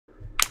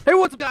Hey,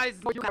 what's up, guys?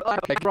 My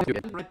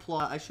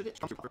plot. I should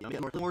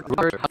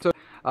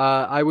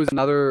I was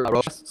another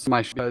roast.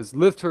 My because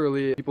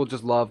literally people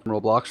just love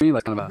Roblox me,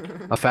 like kind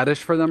of a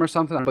fetish for them or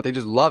something, but they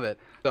just love it.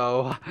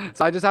 So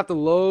I just have to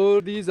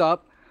load these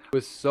up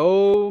with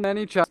so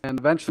many chests, and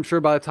eventually, I'm sure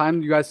by the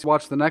time you guys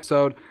watch the next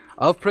episode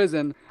of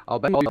Prison, I'll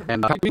bet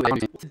and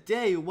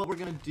Today, what we're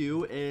gonna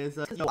do is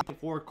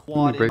for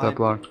quad. great that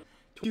block.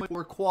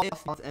 24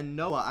 quads and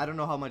Noah. I don't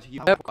know how much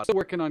you. I'm still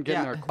working on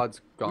getting our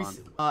quads gone.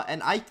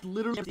 And I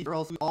literally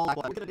girls all.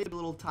 We're gonna do a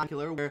little time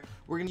killer where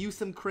we're gonna use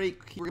some crate.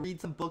 We're gonna read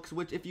some books.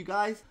 Which, if you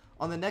guys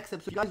on the next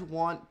episode, if you guys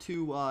want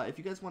to,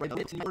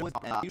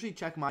 usually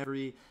check my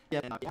free,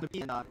 and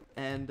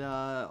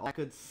all that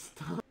good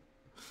stuff.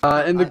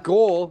 And the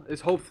goal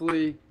is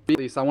hopefully, at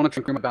least, I want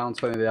to clear my balance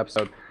by the end of the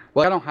episode.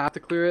 Well, I don't have to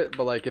clear it,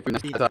 but like if we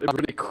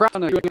really crap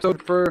on an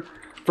episode for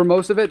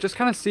most of it, just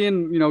kind of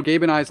seeing, you know,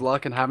 Gabe and I's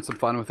luck and having some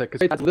fun with it,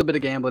 because we had a little bit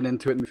of gambling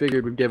into it and we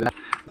figured we'd give it.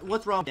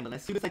 What's wrong with gambling?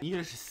 As soon as you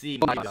just see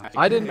me.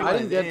 I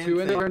didn't get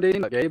too into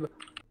it, Gabe.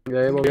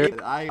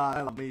 I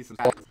love me some.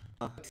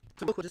 So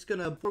we're just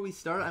gonna, before we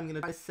start, I'm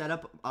gonna try to set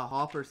up a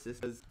hopper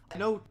system. I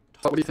know.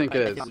 What do you think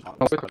it is?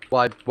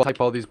 Well, we'll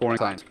type all these boring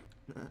signs.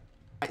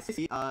 I just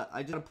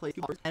want to play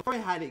 2 hoppers, and before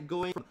I had it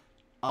going from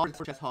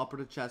hopper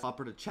to chest,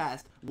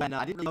 when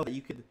I didn't really know that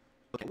you could.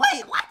 Okay,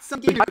 wait, what? Some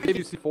game. Did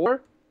you see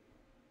 4?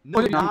 No,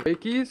 not.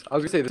 Keys? I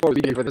was gonna say this was the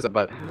game for this,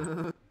 but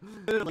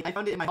like, I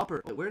found it in my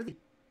hopper. Wait, where are they?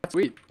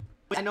 Sweet.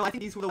 Wait, I know. I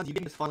think these were the ones you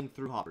get just falling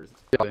through hoppers.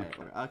 Yeah.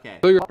 Okay.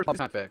 So your hopper's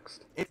not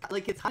fixed. It's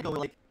how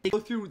like they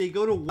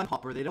go to one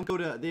hopper. They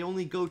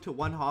only go to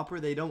one hopper.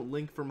 They don't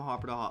link from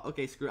hopper to hopper.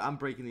 Okay, screw it. I'm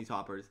breaking these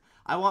hoppers.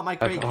 I want my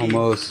crate keys.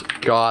 Almost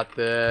got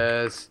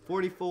this.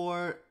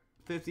 44,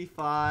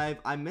 55.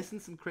 I'm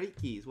missing some crate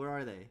keys. Where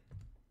are they?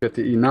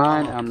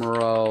 59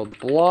 emerald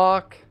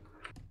block.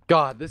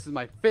 God, this is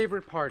my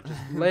favorite part.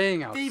 Just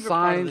laying out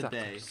signs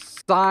after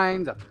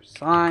signs after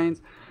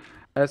signs.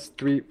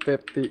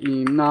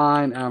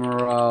 S350E9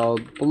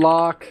 emerald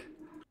block.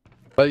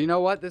 But you know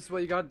what? This is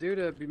what you gotta do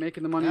to be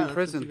making the money in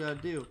prison. That's what you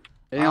gotta do.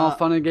 It ain't all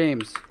fun and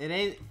games. It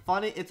ain't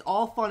funny. It's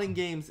all fun and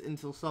games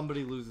until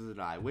somebody loses an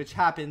eye, which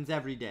happens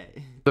every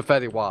day. The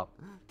Fetty Wap.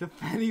 The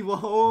Fetty Wap.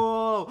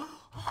 Oh,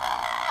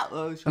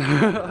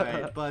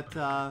 right,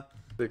 but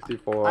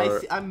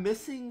 64. I'm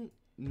missing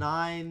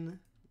 9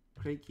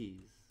 crate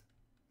keys.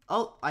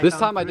 Oh, this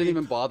time I didn't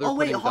even bother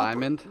putting hopper,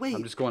 diamond.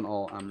 I'm just going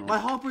all emerald. My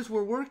hoppers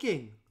were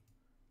working.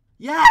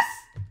 Yes!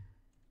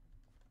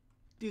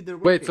 Dude, they're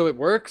working. Wait, so it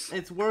works?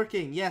 It's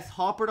working. Yes,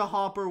 hopper to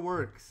hopper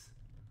works.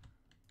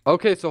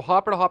 Okay, so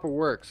hopper to hopper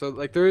works. So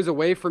like there is a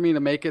way for me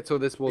to make it so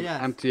this will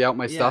empty out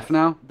my stuff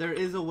now? There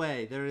is a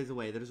way. There is a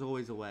way. There's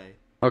always a way.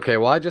 Okay,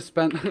 well I just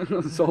spent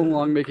so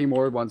long making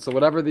more ones. So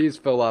whatever these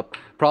fill up,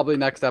 probably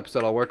next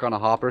episode I'll work on a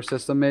hopper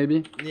system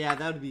maybe. Yeah,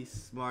 that would be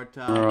smart.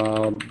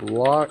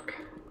 Block.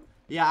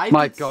 Yeah,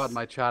 my God,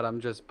 my chat, I'm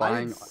just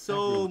buying. I did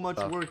so much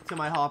work to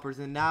my hoppers,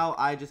 and now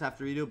I just have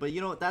to redo. But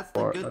you know, that's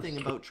the good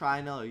thing about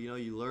trying out. You know,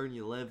 you learn,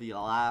 you live, you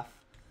laugh,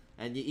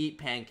 and you eat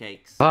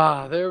pancakes.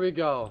 Ah, there we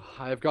go.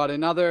 I've got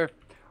another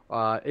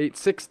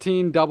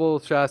 16 double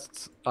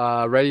chests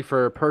ready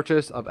for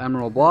purchase of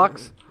emerald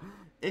blocks.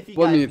 If you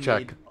guys need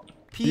check.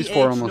 These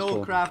 4 almost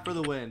full. Craft for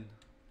the win.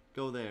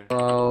 Go there.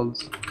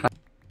 Worlds.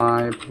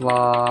 My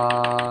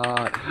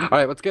plot. All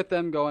right, let's get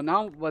them going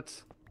now.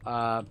 Let's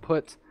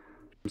put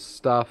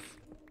stuff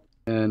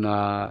in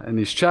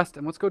these chests,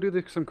 and let's go do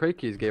some crate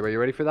keys. Gabe, are you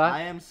ready for that?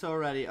 I am so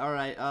ready. All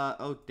right.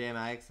 Oh damn,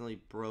 I accidentally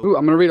broke. Ooh,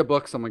 I'm gonna read a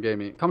book someone gave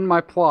me. Come to my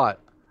plot.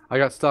 I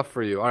got stuff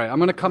for you. All right, I'm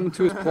gonna come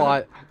to his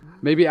plot.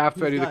 Maybe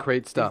after I do the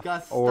crate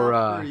stuff, or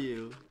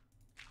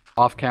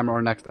off camera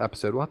or next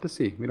episode. We'll have to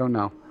see. We don't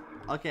know.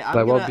 Okay,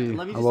 I will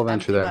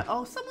venture there.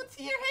 Oh, someone's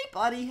here. Hey,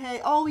 buddy.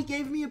 Hey. Oh, he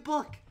gave me a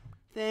book.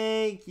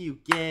 Thank you,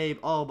 Gabe.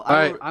 Oh, all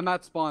right, I'm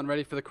at spawn,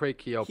 ready for the crate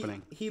key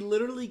opening. He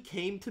literally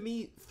came to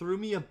me, threw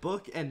me a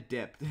book, and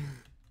dipped.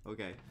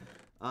 Okay.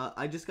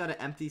 I just gotta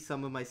empty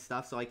some of my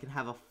stuff so I can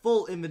have a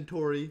full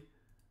inventory.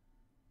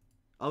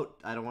 Oh,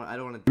 I don't want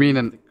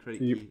to.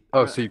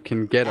 So you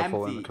can get a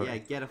full inventory. Yeah,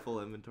 get a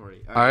full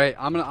inventory. All right,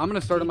 I'm gonna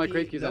start on my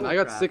crate keys. I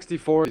got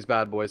 64 of these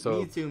bad boys.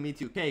 So me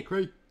too. Okay,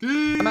 crate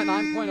keys. I'm at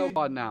 9.0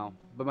 pod now,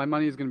 but my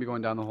money is gonna be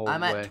going down the whole way.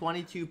 I'm at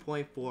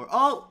 22.4.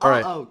 Oh, all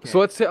right. Okay. So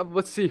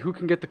let's see who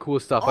can get the cool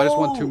stuff. I just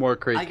want 2 more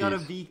crate keys. I got a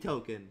V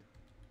token.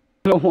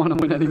 I don't want to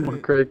win any more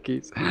crate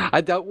keys.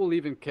 I doubt we'll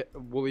even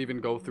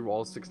go through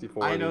all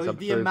 64. I know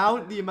the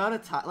amount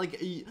of time.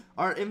 Like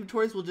our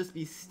inventories will just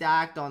be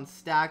stacked on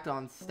stacked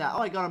on stacked.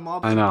 Oh, I got a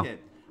mob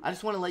kit. I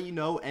just want to let you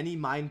know any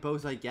mine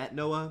bows I get,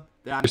 Noah,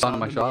 that I'm selling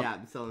my shop. Yeah,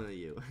 I'm selling to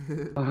you.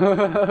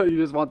 You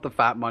just want the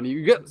fat money.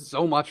 You get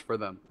so much for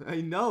them.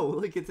 I know,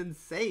 like it's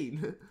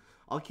insane.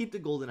 I'll keep the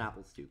golden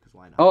apples too, cause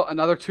why not? Oh,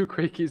 another 2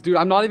 crate keys, dude.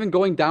 I'm not even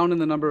going down in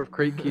the number of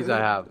crate keys I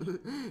have.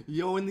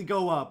 You only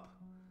go up.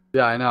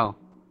 Yeah, I know.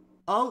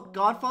 Oh,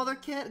 Godfather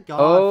kit?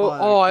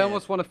 I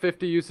almost want a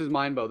 50 uses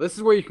mine bow. This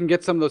is where you can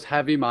get some of those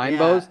heavy mine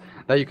bows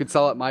that you could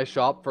sell at my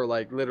shop for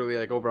like literally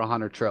like over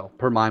 100 trill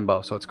per mine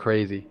bow. So it's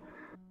crazy.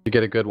 You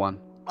get a good one.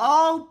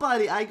 Oh,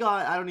 buddy, I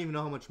don't even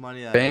know how much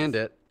money that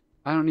Bandit.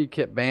 I don't need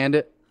Kit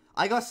Bandit.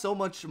 I got so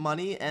much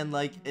money and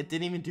like it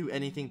didn't even do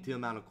anything to the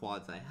amount of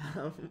quads I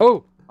have.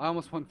 Oh, I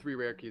almost won 3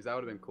 rare keys. That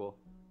would have been cool.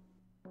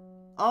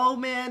 Oh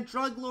man,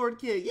 Drug Lord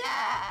kit. Yeah!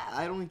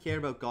 I don't even care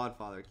about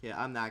Godfather kit.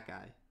 I'm that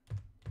guy.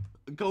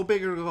 Go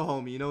big or go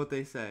home. You know what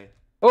they say.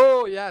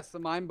 Oh, yes, the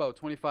Mine Bow.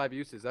 25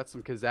 uses. That's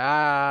some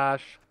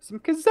Kazash. Some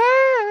Kazash.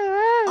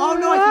 Oh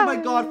no, I threw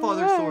my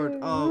Godfather sword.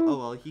 Oh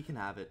well, he can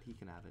have it. He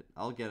can have it.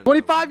 I'll get it.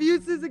 25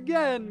 uses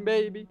again,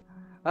 baby.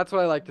 That's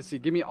what I like to see.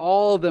 Give me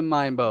all the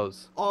Mine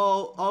Bows.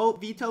 Oh,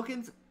 V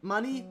tokens?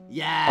 Money?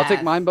 Yeah. I'll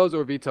take Mine Bows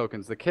or V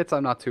tokens. The kits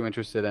I'm not too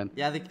interested in.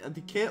 Yeah,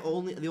 the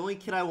only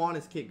kit I want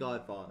is Kit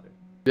Godfather.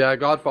 Yeah,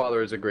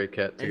 Godfather is a great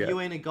kit to if get. you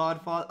ain't a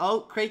Godfather... Oh,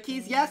 crate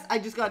keys? Yes, I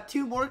just got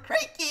 2 more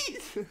crate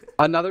keys.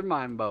 Another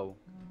Mine Bow.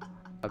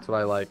 That's what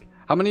I like.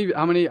 How many?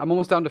 I'm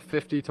almost down to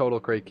 50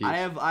 total crate keys. I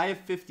have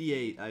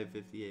 58. I have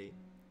 58.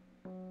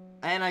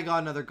 And I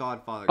got another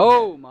Godfather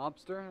Oh, kit.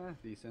 Mobster.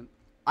 Decent.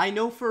 I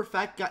know for a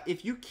fact,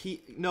 if you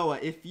keep... Noah,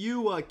 if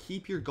you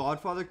keep your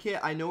Godfather kit,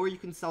 I know where you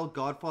can sell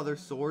Godfather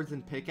swords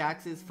and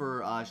pickaxes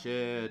for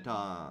shit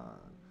ton.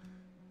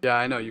 Yeah,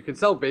 I know. You can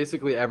sell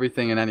basically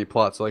everything in any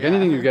plot. So, like,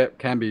 anything you get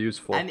can be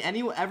useful. And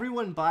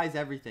everyone buys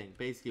everything,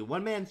 basically.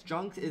 One man's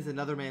junk is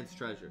another man's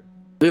treasure.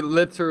 It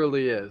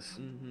literally is.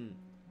 Mm-hmm.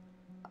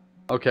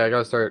 Okay, I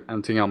gotta start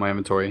emptying out my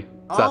inventory.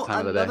 It's that time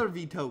of the day. Another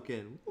V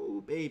token.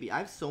 Ooh, baby. I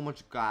have so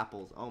much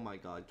grapples. Oh, my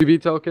God. V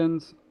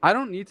tokens. I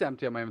don't need to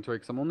empty out my inventory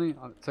because I'm only...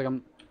 It's like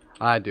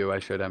I do. I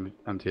should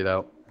empty it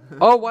out.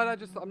 Oh, why did I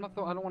just... I don't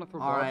want to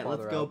throw All right,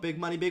 let's go. Big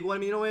money, big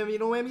whammy. You know whammy, you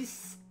know whammy.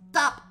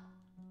 Stop.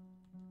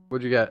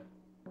 What'd you get?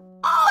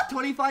 Oh,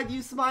 25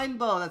 use mine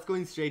bow. That's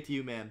going straight to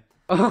you, man.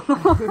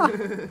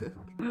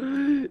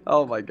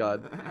 Oh my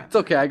God. It's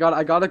okay. I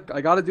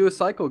gotta do a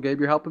cycle, Gabe.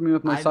 You're helping me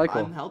with my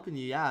cycle. I'm helping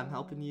you. Yeah, I'm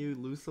helping you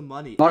lose some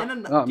money.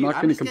 I'm not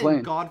gonna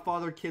complain.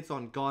 Godfather kits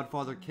on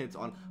Godfather kits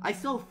on. I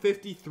still have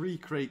 53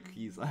 crate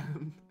keys.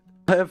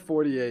 I have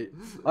 48.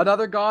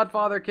 Another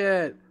Godfather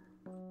kit.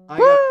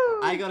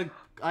 I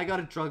got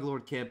a Drug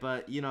Lord kit,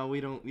 but you know we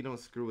don't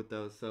screw with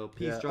those. So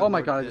peace. Yeah. Drug Oh my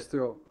Lord God! kit. I just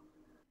threw.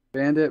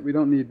 Bandit. We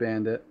don't need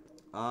Bandit.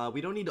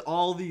 We don't need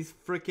all these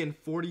freaking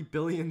 40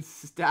 billion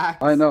stacks.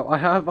 I know. I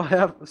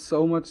have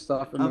so much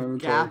stuff in my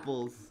inventory.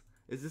 Gapples.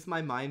 Is this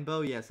my mine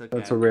bow? Yes. Okay.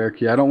 That's a rare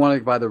key. I don't want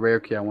to buy the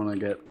rare key. I want to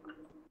get.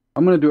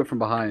 I'm gonna do it from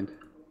behind.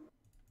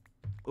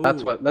 Ooh.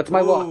 That's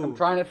my luck. I'm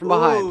trying it from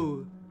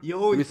behind.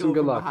 You always go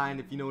from luck. behind,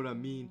 if you know what I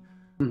mean.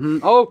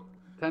 Oh,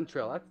 10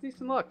 trill. That's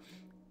decent luck.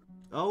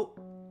 Oh,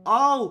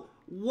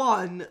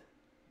 $1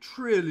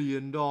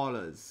 trillion.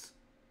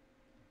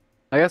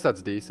 I guess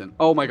that's decent.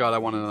 Oh my God, I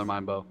want another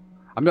mine bow.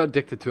 I'm not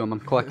addicted to them. I'm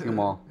collecting them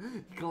all.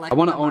 I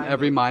want to own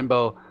every mine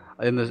bow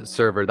in the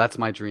server. That's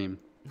my dream.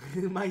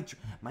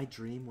 my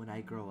dream when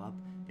I grow up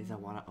is I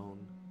want to own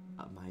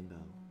a mine bow.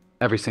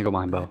 Every single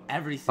mine bow.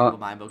 Every single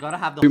mine bow. Gotta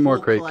have the 2 whole more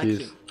crate collection.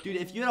 keys. Dude,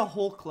 if you had a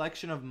whole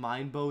collection of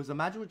mine bows,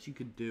 imagine what you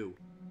could do.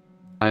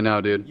 I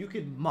know, dude. You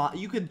could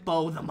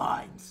bow the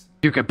mines.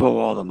 You can bow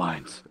all the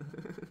mines.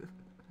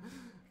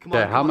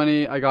 Okay, how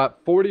many? I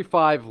got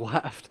 45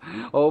 left.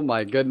 Oh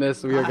my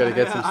goodness, we are gonna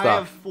get some stuff. I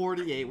have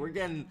 48. We're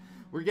getting.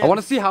 I want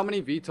to see how many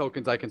V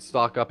tokens I can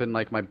stock up in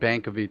like my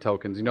bank of V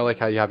tokens. You know, like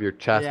how you have your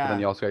chest, but then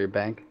you also got your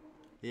bank.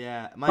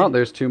 Yeah. Oh,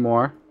 there's 2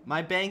 more.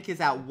 My bank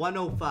is at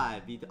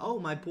 105. Oh,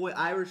 my boy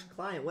Irish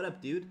client. What up,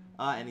 dude?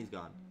 And he's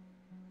gone.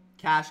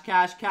 Cash.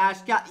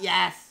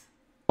 Yes.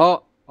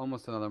 Oh,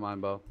 almost another mine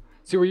bow.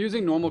 See, we're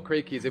using normal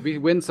crate keys. If we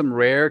win some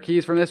rare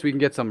keys from this, we can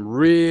get some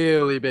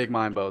really big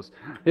mine bows.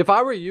 If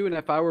I were you and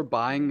if I were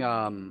buying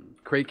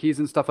crate keys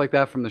and stuff like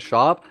that from the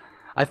shop,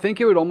 I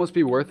think it would almost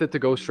be worth it to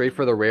go straight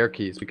for the rare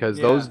keys because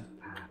those,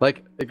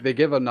 like, they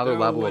give another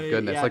level of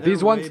goodness. Like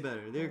these ones,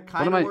 they're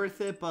kind of worth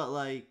it, but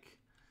like,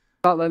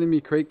 not letting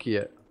me crate key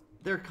it.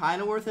 They're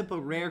kind of worth it, but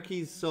rare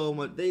keys so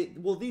much.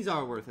 These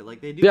are worth it.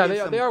 Like they do. Yeah,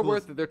 they are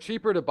worth it. They're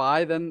cheaper to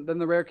buy than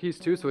the rare keys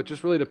too. So it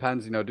just really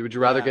depends. You know, would you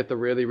rather get the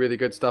really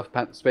good stuff,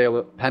 spend a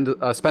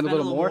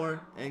little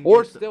more,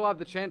 or still have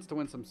the chance to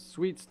win some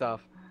sweet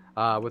stuff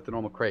with the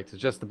normal crates?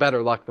 It's just the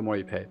better luck, the more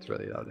you pay. It's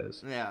really how it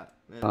is. Yeah.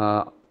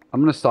 I'm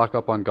gonna stock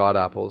up on God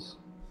apples.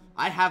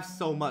 I have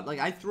so much. Like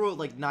I threw out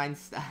like 9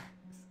 stacks.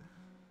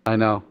 I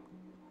know.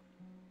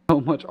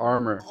 So much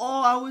armor.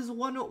 Oh, I was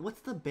wondering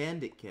what's the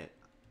bandit kit.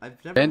 I've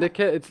never bandit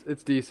kit.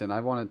 It's decent. I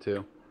wanted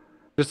to.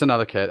 Just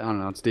another kit. I don't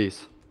know. It's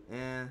decent.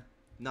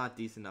 Not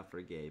decent enough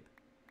for Gabe.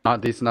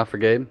 Not decent enough for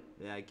Gabe.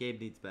 Yeah,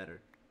 Gabe needs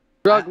better.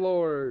 Drug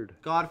Lord.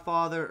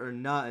 Godfather or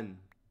nothing.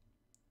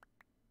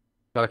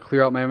 Gotta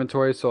clear out my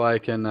inventory so I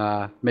can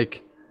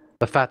make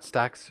the fat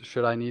stacks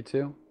should I need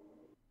to.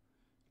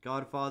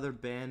 Godfather,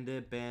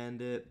 bandit,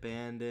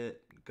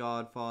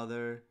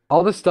 Godfather.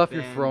 All the stuff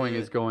you're throwing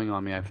is going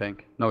on me, I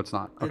think. No, it's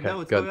not. Okay,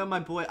 no, it's good. going on my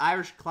boy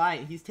Irish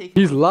client.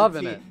 He's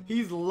loving it.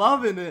 He's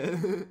loving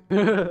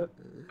it.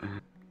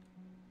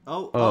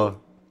 Oh,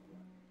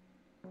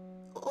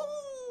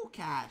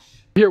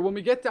 cash. Here, when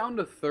we get down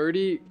to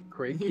 30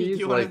 crate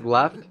keys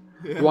left,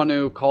 you want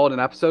to call it an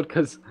episode?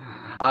 Because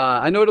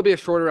I know it'll be a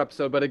shorter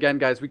episode, but again,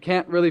 guys, we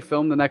can't really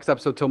film the next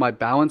episode till my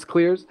balance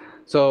clears.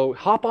 So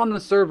hop on the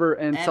server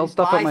and sell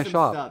stuff at my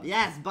shop. Stuff.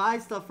 Yes, buy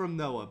stuff from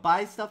Noah.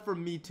 Buy stuff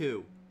from me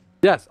too.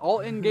 Yes, all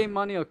in-game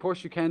money. Of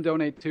course, you can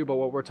donate too, but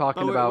what we're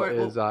talking about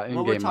is in-game money.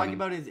 What we're talking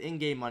about is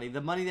in-game money.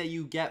 The money that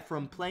you get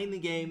from playing the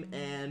game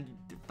and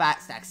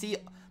fat stack. See,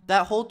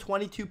 that whole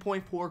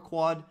 22.4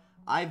 quad,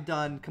 I've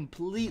done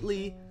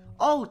completely.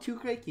 Oh, 2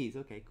 crate keys.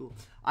 Okay, cool.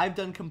 I've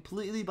done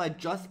completely by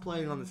just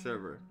playing on the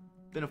server.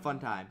 Been a fun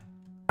time.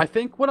 I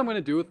think what I'm going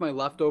to do with my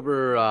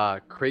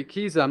leftover crate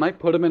keys, I might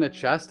put them in a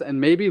chest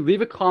and maybe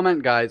leave a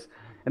comment, guys.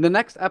 In the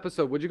next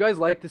episode, would you guys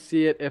like to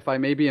see it if I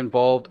maybe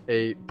involved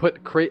be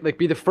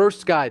the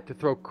first guy to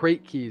throw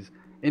crate keys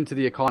into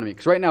the economy?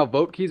 Because right now,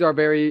 vote keys are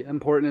very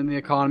important in the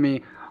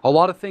economy. A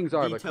lot of things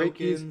are, but crate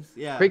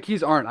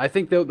keys aren't. I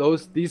think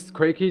these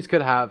crate keys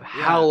could have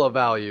hella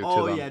value to them.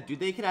 Oh yeah, dude,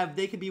 they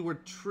could be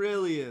worth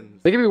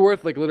trillions. They could be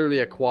worth like literally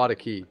a quad a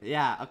key.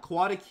 Yeah, a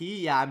quad a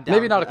key. Yeah, I'm down.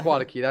 Maybe not a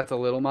quad a key. That's a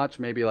little much.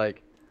 Maybe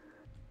like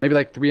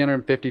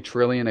 350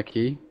 trillion a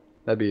key.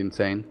 That'd be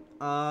insane.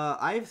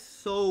 I have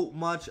so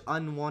much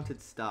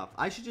unwanted stuff.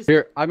 I should just...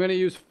 Here, I'm going to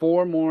use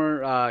 4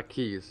 more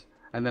keys.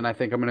 And then I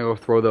think I'm going to go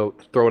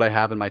throw what I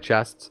have in my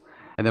chests.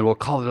 And then we'll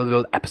call it a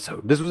little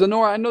episode. This was I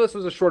know this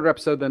was a shorter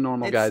episode than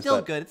normal, guys. It's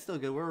still good. It's still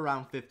good. We're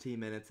around 15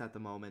 minutes at the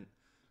moment.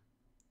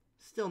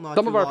 Still not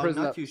some too of our long,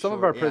 prison not too some short.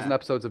 of our prison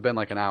episodes have been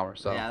like an hour.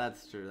 So yeah,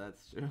 that's true.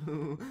 That's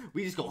true.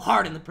 We just go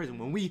hard in the prison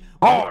when we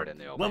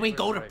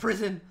go to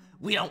prison.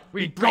 We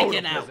break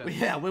it out.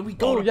 Yeah, when we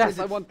go to prison. Oh yes,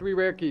 I want 3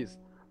 rare keys.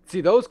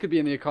 See, those could be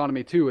in the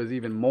economy too, as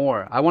even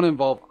more. I want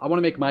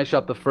to make my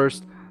shop the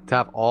first to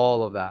have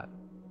all of that.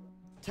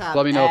 So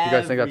let me know if you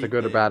guys think that's a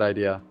good or bad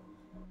idea.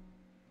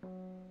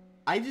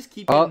 I just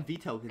keep getting V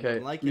tokens. Okay,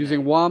 Like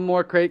using 1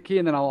 more crate key,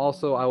 and then I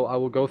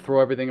will go throw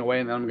everything away,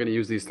 and then I'm gonna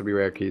use these 3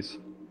 rare keys.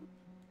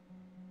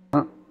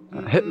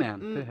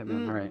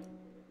 Hitman. All right.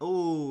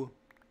 Oh.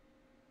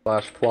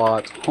 Slash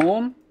plot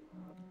home.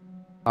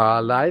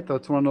 Alright,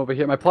 let's run over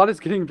here. My plot is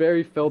getting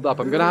very filled up.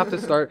 I'm gonna have to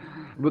start.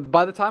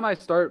 By the time I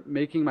start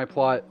making my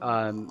plot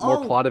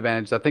more plot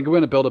advantage, I think I'm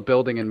gonna build a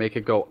building and make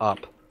it go up.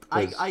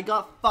 I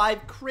got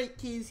 5 crate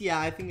keys. Yeah,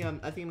 I think I'm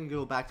gonna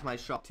go back to my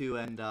shop too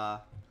and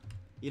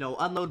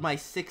unload my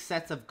 6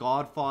 sets of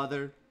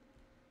Godfather.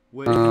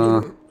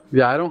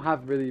 Yeah, I don't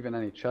have really even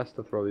any chests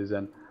to throw these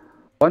in.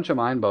 Bunch of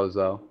mine bows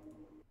though.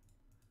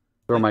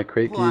 Throw my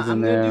crate keys in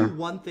there. I'm gonna do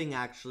one thing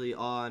actually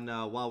on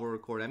while we're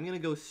recording. I'm gonna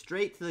go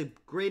straight to the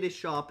greatest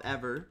shop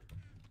ever.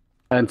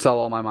 And sell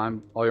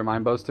all your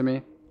mine bows to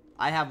me.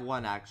 I have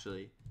 1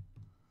 actually.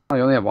 Oh,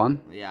 you only have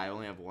 1? Yeah, I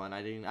only have 1.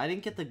 I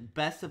didn't get the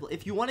best of.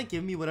 If you want to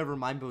give me whatever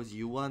mine bows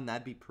you won,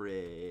 that'd be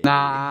pretty.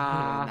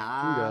 Nah.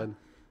 I'm good.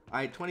 All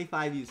right,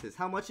 25 uses.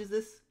 How much is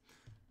this?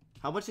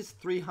 How much is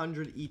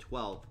 300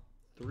 E12?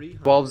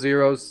 300. 12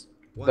 zeros,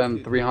 1, then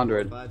 2, 3,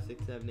 300. 4, 5,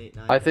 6, 7, 8,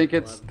 9. I think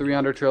 10, it's 11.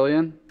 300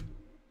 trillion.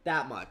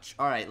 That much.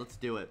 All right, let's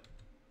do it.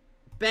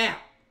 Bam!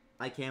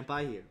 I can't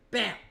buy here.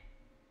 Bam!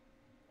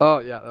 Oh,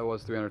 yeah, that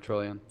was 300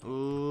 trillion.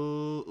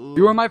 Ooh.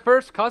 You were my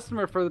first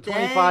customer for the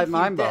 25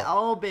 mine bow.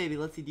 Oh, baby.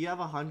 Let's see. Do you have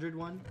 100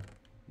 one?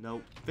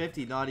 Nope.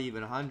 50, not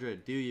even.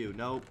 100. Do you?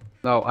 Nope.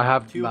 No, I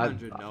have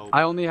 200. Nope.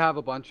 I only have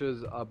a bunch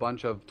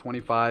of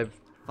 25,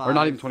 or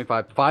not even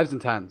 25, 5s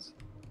and 10s.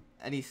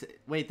 And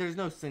wait, there's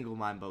no single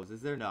mine bows,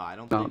 is there? No, I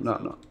don't think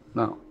so.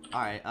 No.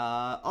 All right.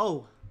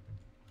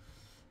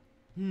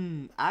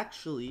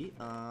 Actually,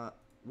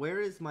 where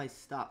is my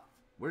stuff?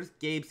 Where's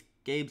Gabe's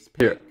pick?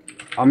 Here,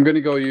 I'm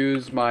gonna go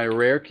use my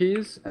rare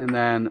keys, and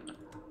then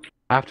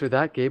after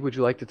that, Gabe, would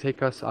you like to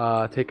take us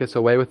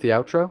away with the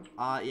outro?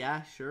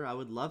 Yeah, sure. I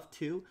would love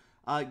to.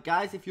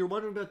 Guys, if you're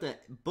wondering about the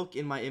book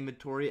in my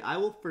inventory, I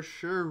will for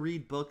sure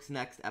read books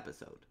next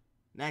episode.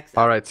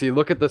 All right. See,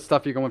 look at the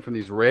stuff you're going from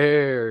these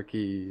rare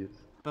keys.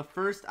 But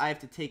first, I have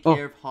to take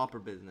care of Hopper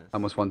business. I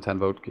almost won 10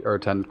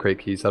 crate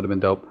keys. That'd have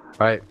been dope. All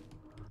right.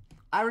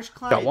 Irish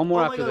client. Got 1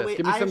 more after this.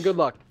 Give me some good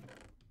luck.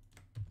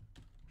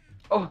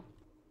 Oh.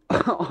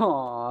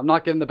 Oh, I'm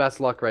not getting the best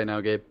luck right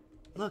now, Gabe.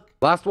 Look.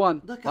 Last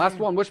one. Look, Last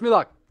one. Wish me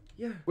luck.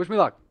 Yeah. Wish me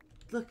luck.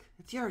 Look,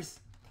 it's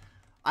yours.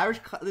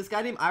 This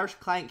guy named Irish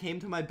Client came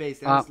to my base,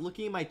 and I was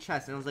looking at my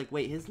chest, and I was like,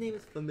 wait, his name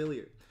is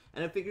familiar.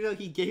 And I figured out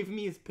he gave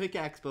me his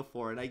pickaxe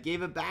before, and I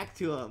gave it back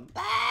to him.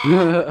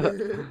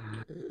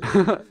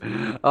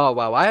 Oh,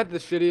 wow. I had the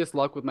shittiest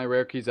luck with my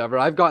rare keys ever.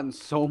 I've gotten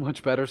so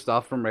much better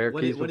stuff from rare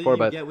keys before,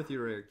 what did you get with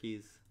your rare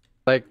keys?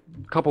 Like,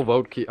 a couple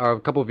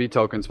V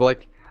tokens. But,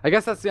 like, I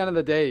guess that's the end of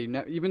the day.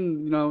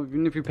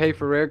 Even if you pay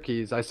for rare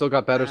keys, I still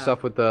got better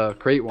stuff with the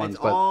crate ones.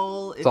 It's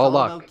all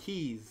luck. About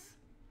keys.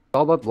 It's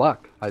all about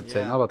luck, I'd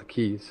say, not about the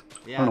keys.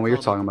 Yeah, I don't know what you're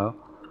talking about.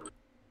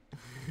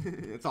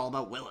 It's all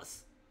about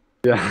Willis.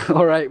 Yeah.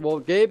 All right. Well,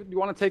 Gabe, you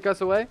want to take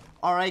us away?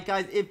 All right,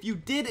 guys. If you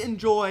did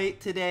enjoy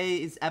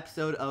today's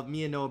episode of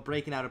me and Noah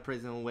breaking out of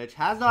prison, which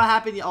has not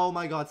happened yet. Oh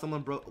my God,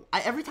 someone broke.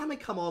 Every time I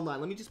come online,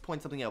 let me just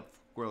point something out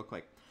real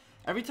quick.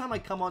 Every time I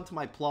come onto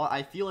my plot,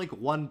 I feel like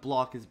 1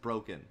 block is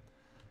broken.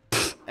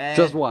 And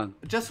just one.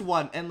 Just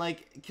one. And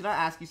like, can I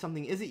ask you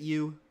something? Is it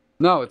you?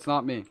 No, it's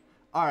not me.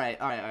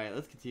 Alright,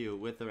 let's continue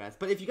with the rest.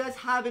 But if you guys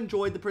have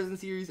enjoyed the prison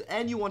series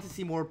and you want to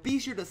see more, be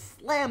sure to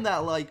slam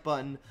that like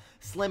button.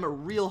 Slam it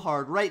real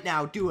hard right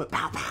now. Do it.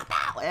 Pow, pow,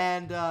 pow.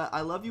 And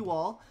I love you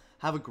all.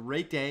 Have a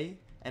great day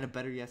and a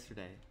better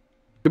yesterday.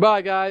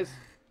 Goodbye, guys.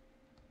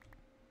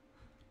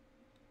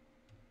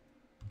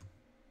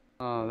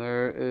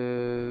 There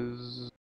is...